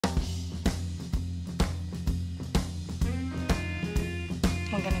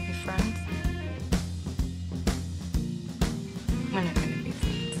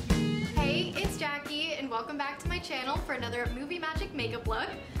welcome back to my channel for another movie magic makeup look.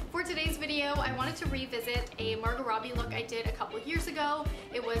 For today's video, I wanted to revisit a Margot Robbie look I did a couple years ago.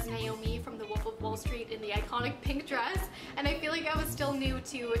 It was Naomi from The Wolf of Wall Street in the iconic pink dress, and I feel like I was still new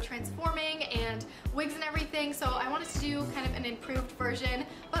to transforming and wigs and everything, so I wanted to do kind of an improved version,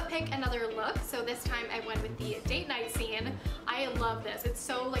 but pick another look. So this time I went with the date night scene. I love this. It's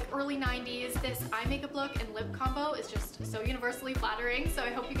so like early 90s. This eye makeup look and lip combo is just so universally flattering, so I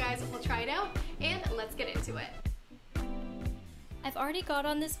hope you guys will try it out, and let's get into it. I've already got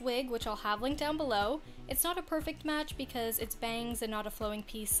on this wig, which I'll have linked down below. It's not a perfect match because it's bangs and not a flowing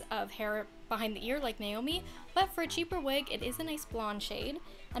piece of hair behind the ear like Naomi, but for a cheaper wig, it is a nice blonde shade.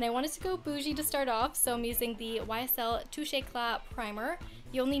 And I wanted to go bougie to start off, so I'm using the YSL Touche Eclat primer.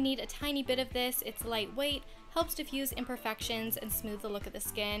 You only need a tiny bit of this. It's lightweight, helps diffuse imperfections and smooth the look of the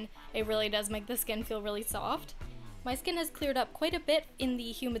skin. It really does make the skin feel really soft. My skin has cleared up quite a bit in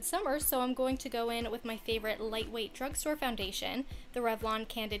the humid summer, so I'm going to go in with my favorite lightweight drugstore foundation, the Revlon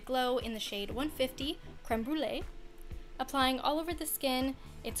Candid Glow in the shade 150 Creme Brulee. Applying all over the skin,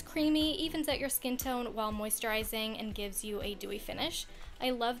 it's creamy, evens out your skin tone while moisturizing, and gives you a dewy finish. I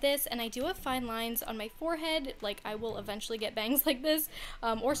love this, and I do have fine lines on my forehead. Like, I will eventually get bangs like this,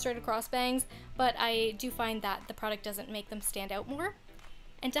 or straight across bangs, but I do find that the product doesn't make them stand out more.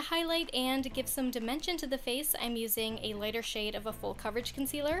 And to highlight and give some dimension to the face, I'm using a lighter shade of a full coverage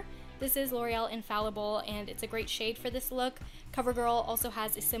concealer. This is L'Oreal Infallible, and it's a great shade for this look. CoverGirl also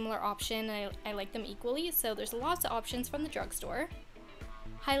has a similar option, and I like them equally, so there's lots of options from the drugstore.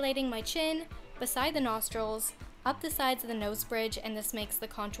 Highlighting my chin, beside the nostrils, up the sides of the nose bridge, and this makes the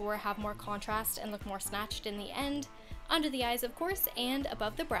contour have more contrast and look more snatched in the end. Under the eyes, of course, and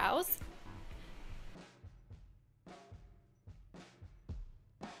above the brows.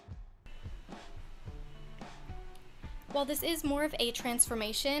 While this is more of a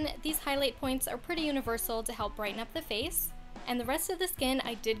transformation, these highlight points are pretty universal to help brighten up the face. And the rest of the skin,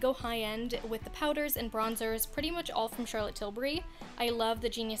 I did go high-end with the powders and bronzers, pretty much all from Charlotte Tilbury. I love the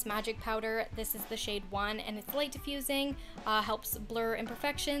Genius Magic powder. This is the shade 1, and it's light diffusing, helps blur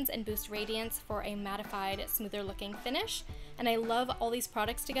imperfections and boost radiance for a mattified, smoother looking finish. And I love all these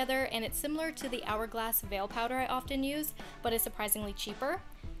products together, and it's similar to the Hourglass Veil powder I often use, but is surprisingly cheaper.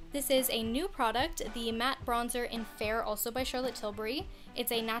 This is a new product, the Matte Bronzer in Fair, also by Charlotte Tilbury.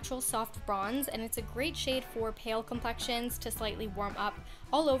 It's a natural soft bronze, and it's a great shade for pale complexions to slightly warm up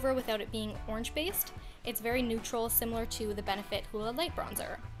all over without it being orange based. It's very neutral, similar to the Benefit Hoola Light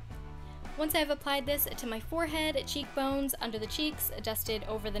Bronzer. Once I've applied this to my forehead, cheekbones, under the cheeks, dusted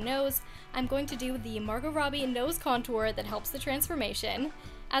over the nose, I'm going to do the Margot Robbie nose contour that helps the transformation.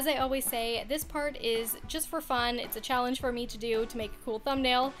 As I always say, this part is just for fun. It's a challenge for me to do to make a cool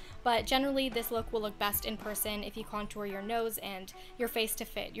thumbnail, but generally this look will look best in person if you contour your nose and your face to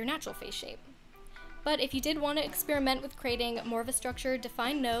fit your natural face shape. But if you did want to experiment with creating more of a structured,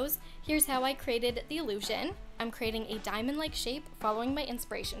 defined nose, here's how I created the illusion. I'm creating a diamond-like shape following my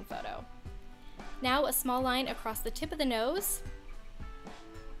inspiration photo. Now a small line across the tip of the nose,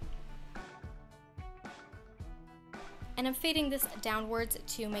 and I'm fading this downwards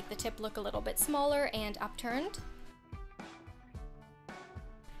to make the tip look a little bit smaller and upturned.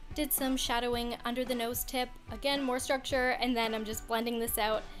 Did some shadowing under the nose tip, again more structure, and then I'm just blending this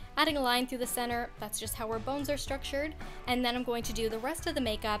out, adding a line through the center. That's just how our bones are structured, and then I'm going to do the rest of the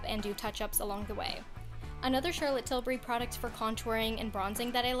makeup and do touch-ups along the way. Another Charlotte Tilbury product for contouring and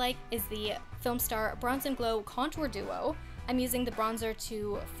bronzing that I like is the Filmstar Bronze and Glow Contour Duo. I'm using the bronzer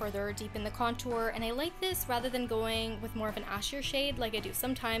to further deepen the contour, and I like this rather than going with more of an ashier shade like I do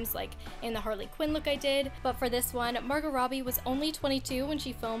sometimes, like in the Harley Quinn look I did. But for this one, Margot Robbie was only 22 when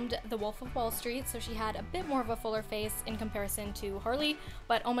she filmed The Wolf of Wall Street, so she had a bit more of a fuller face in comparison to Harley,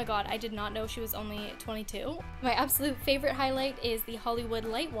 but oh my god, I did not know she was only 22. My absolute favorite highlight is the Hollywood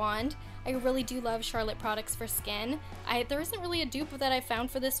Light Wand. I really do love Charlotte products for skin. There isn't really a dupe that I found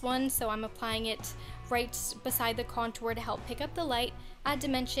for this one, so I'm applying it right beside the contour to help pick up the light, add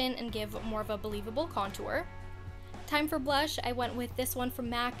dimension, and give more of a believable contour. Time for blush, I went with this one from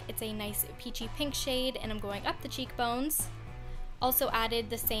MAC. It's a nice peachy pink shade, and I'm going up the cheekbones. Also added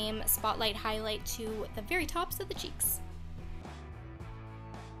the same spotlight highlight to the very tops of the cheeks.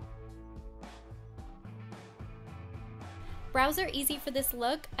 Brows are easy for this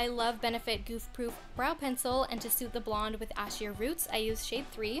look. I love Benefit Goof Proof Brow Pencil, and to suit the blonde with ashier roots, I use shade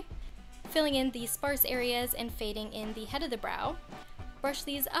 3. Filling in the sparse areas and fading in the head of the brow. Brush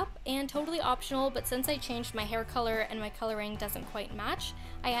these up, and totally optional, but since I changed my hair color and my coloring doesn't quite match,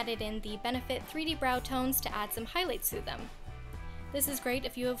 I added in the Benefit 3D Brow Tones to add some highlights to them. This is great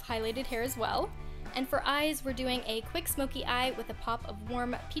if you have highlighted hair as well. And for eyes, we're doing a quick smoky eye with a pop of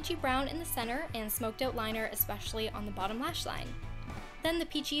warm peachy brown in the center and smoked out liner, especially on the bottom lash line. Then the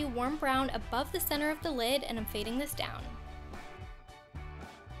peachy warm brown above the center of the lid, and I'm fading this down.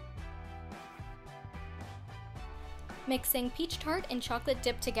 Mixing peach tart and chocolate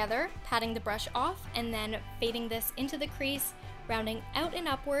dip together, patting the brush off, and then fading this into the crease, rounding out and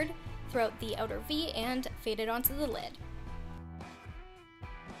upward throughout the outer V, and faded onto the lid.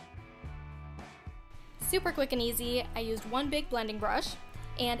 Super quick and easy. I used one big blending brush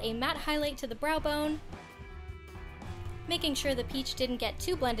and a matte highlight to the brow bone, making sure the peach didn't get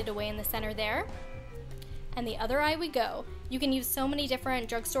too blended away in the center there. And the other eye we go. You can use so many different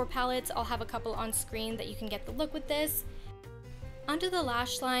drugstore palettes. I'll have a couple on screen that you can get the look with this. Under the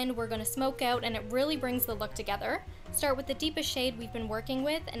lash line, we're going to smoke out, and it really brings the look together. Start with the deepest shade we've been working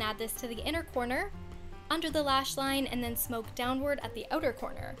with and add this to the inner corner, under the lash line, and then smoke downward at the outer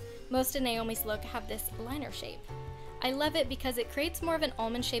corner. Most of Naomi's look have this liner shape. I love it because it creates more of an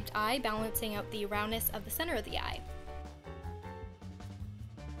almond-shaped eye, balancing out the roundness of the center of the eye.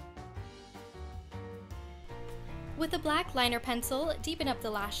 With a black liner pencil, deepen up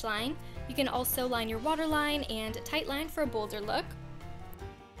the lash line. You can also line your waterline and tight line for a bolder look.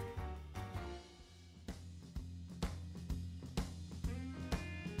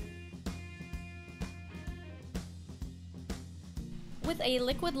 With a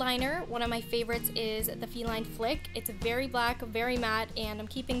liquid liner, one of my favorites is the Feline Flick. It's very black, very matte, and I'm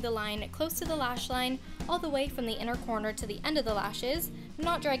keeping the line close to the lash line, all the way from the inner corner to the end of the lashes. I'm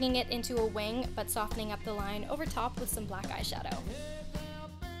not dragging it into a wing, but softening up the line over top with some black eyeshadow.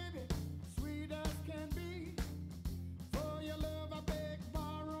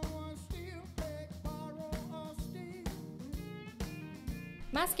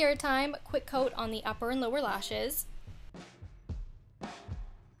 Mascara time, quick coat on the upper and lower lashes.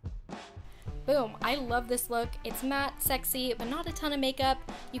 Boom, I love this look. It's matte, sexy, but not a ton of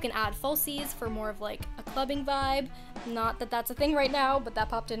makeup. You can add falsies for more of like a clubbing vibe. Not that that's a thing right now, but that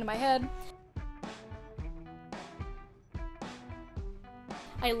popped into my head.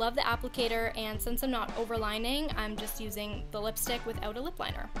 I love the applicator, and since I'm not overlining, I'm just using the lipstick without a lip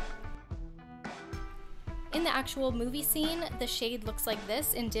liner. In the actual movie scene, the shade looks like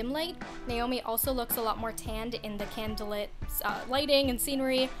this in dim light. Naomi also looks a lot more tanned in the candlelit lighting and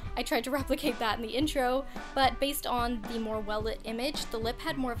scenery. I tried to replicate that in the intro, but based on the more well-lit image, the lip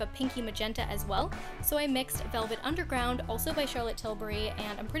had more of a pinky magenta as well. So I mixed Velvet Underground, also by Charlotte Tilbury,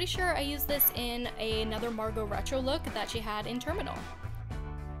 and I'm pretty sure I used this in another Margot retro look that she had in Terminal.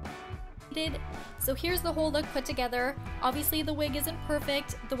 So here's the whole look put together. Obviously the wig isn't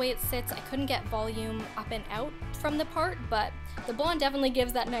perfect. The way it sits, I couldn't get volume up and out from the part, but the blonde definitely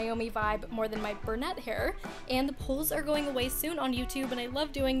gives that Naomi vibe more than my brunette hair. And the polls are going away soon on YouTube, and I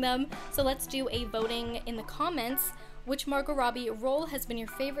love doing them. So let's do a voting in the comments. Which Margot Robbie role has been your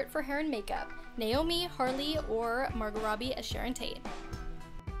favorite for hair and makeup? Naomi, Harley, or Margot Robbie as Sharon Tate?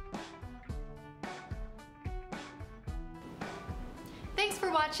 Thanks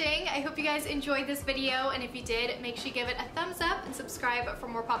for watching. I hope you guys enjoyed this video, and if you did, make sure you give it a thumbs up and subscribe for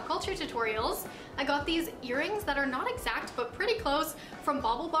more pop culture tutorials. I got these earrings that are not exact but pretty close from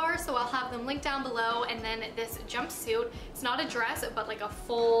Bauble Bar, so I'll have them linked down below, and then this jumpsuit. It's not a dress, but like a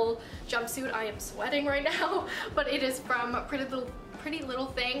full jumpsuit. I am sweating right now, but it is from Pretty Little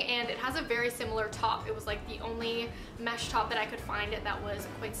Thing, and it has a very similar top. It was like the only mesh top that I could find that was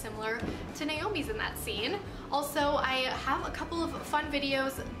quite similar to Naomi's in that scene. Also, I have a couple of fun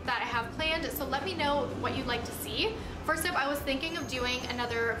videos that I have planned, so let me know what you'd like to see. First up, I was thinking of doing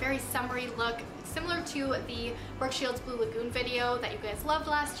another very summery look similar to the Brooke Shields Blue Lagoon video that you guys loved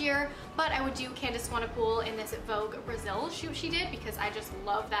last year, but I would do Candice Swanepoel in this Vogue Brazil shoot she did because I just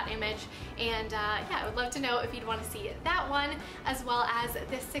love that image, and yeah, I would love to know if you'd want to see that one, as well as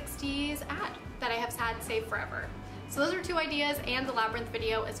this 60s ad that I have had saved forever. So those are two ideas, and the Labyrinth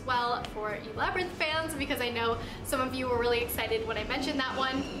video as well for you Labyrinth fans, because I know some of you were really excited when I mentioned that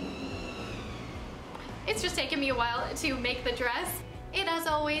one. It's just taken me a while to make the dress. And as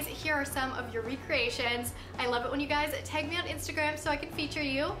always, here are some of your recreations. I love it when you guys tag me on Instagram so I can feature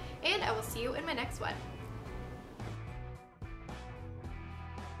you, and I will see you in my next one.